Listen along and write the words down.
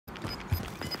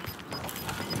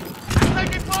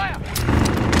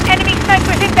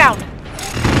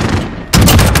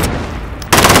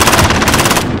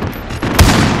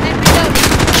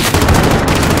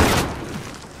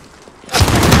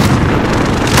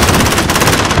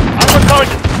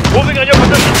Moving on your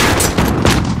position.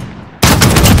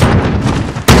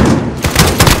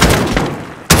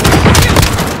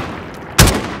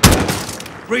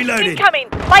 Reloading. Incoming!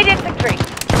 Light infantry!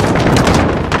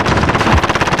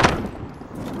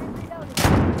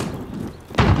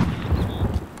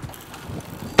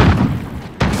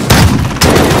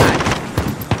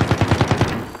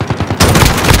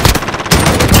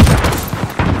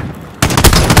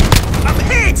 I'm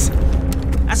hit!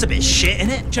 That's a bit shit,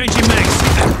 isn't it? Changing mags.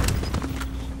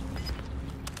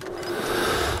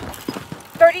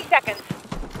 30 seconds.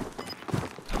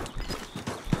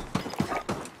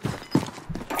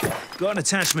 Got an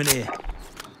attachment here.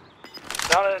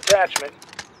 Down an attachment.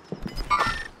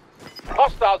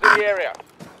 Hostiles in the area.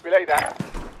 Relay that.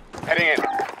 Heading in.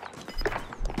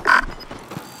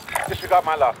 Disregard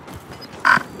my left.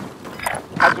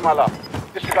 Cancel my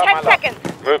left. Disregard 10 my left. seconds.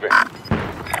 Moving.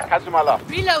 Cancel my left.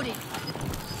 Reloading.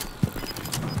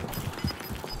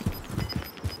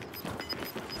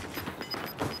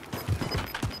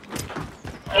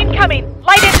 Incoming!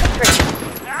 Light infantry!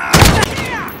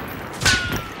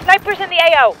 Snipers in the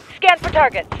AO. Scan for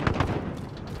targets.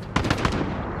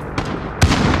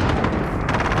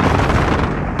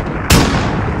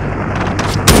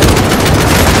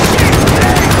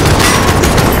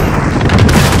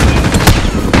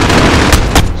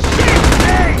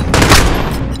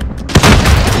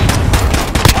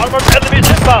 Armored enemies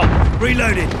inbound.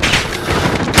 Reloading.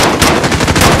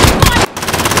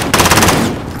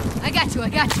 I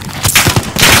got you.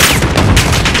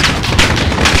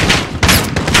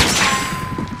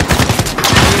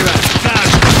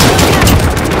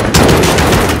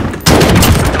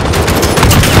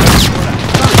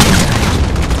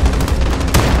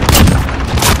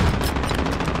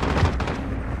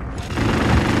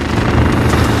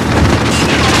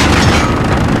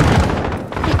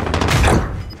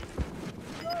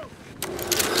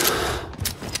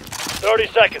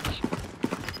 Seconds.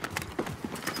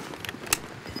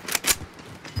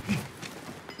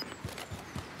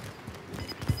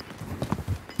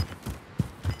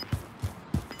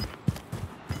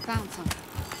 Found something.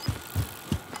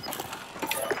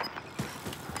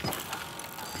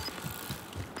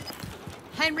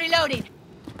 I'm reloading.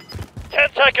 10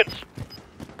 seconds.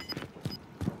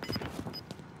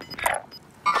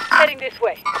 Heading this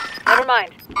way. Never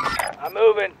mind. I'm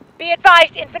moving. Be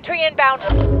advised, infantry inbound.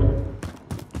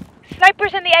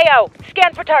 Snipers in the AO.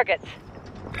 Scan for targets.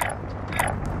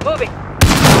 Moving.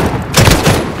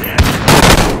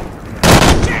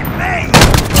 Shit, me!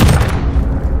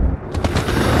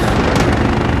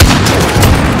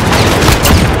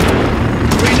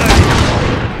 Reloading.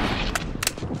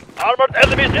 Armored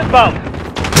enemies inbound.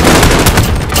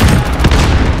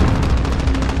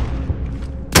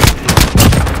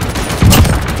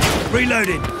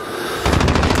 Reloading.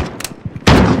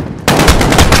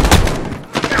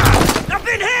 I've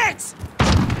been hit!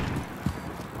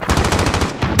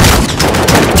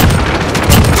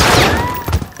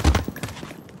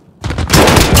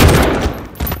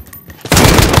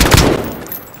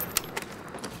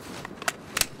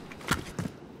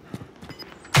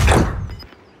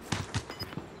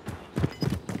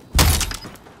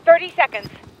 Seconds.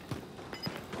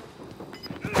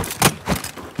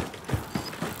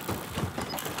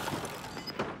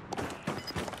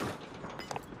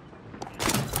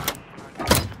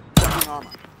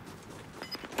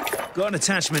 Got an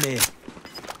attachment here.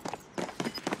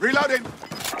 Reloading.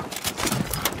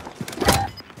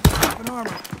 An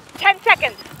armor. 10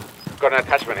 seconds. Got an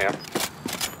attachment here.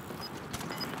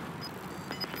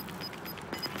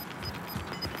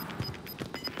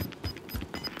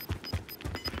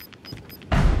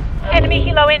 Enemy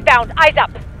helo inbound. Eyes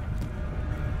up.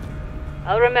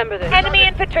 I'll remember this. Enemy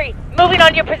infantry. Moving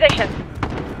on your positions.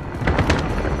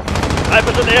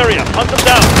 Snipers in the area. Hunt them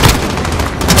down.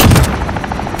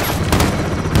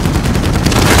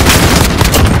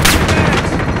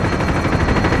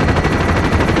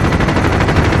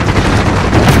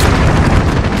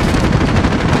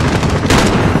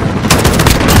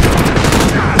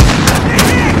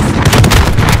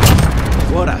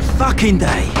 What a fucking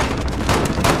day.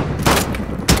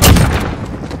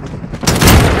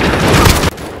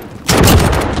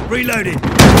 Reloading.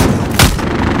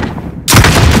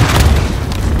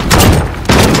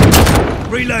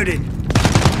 Reloading.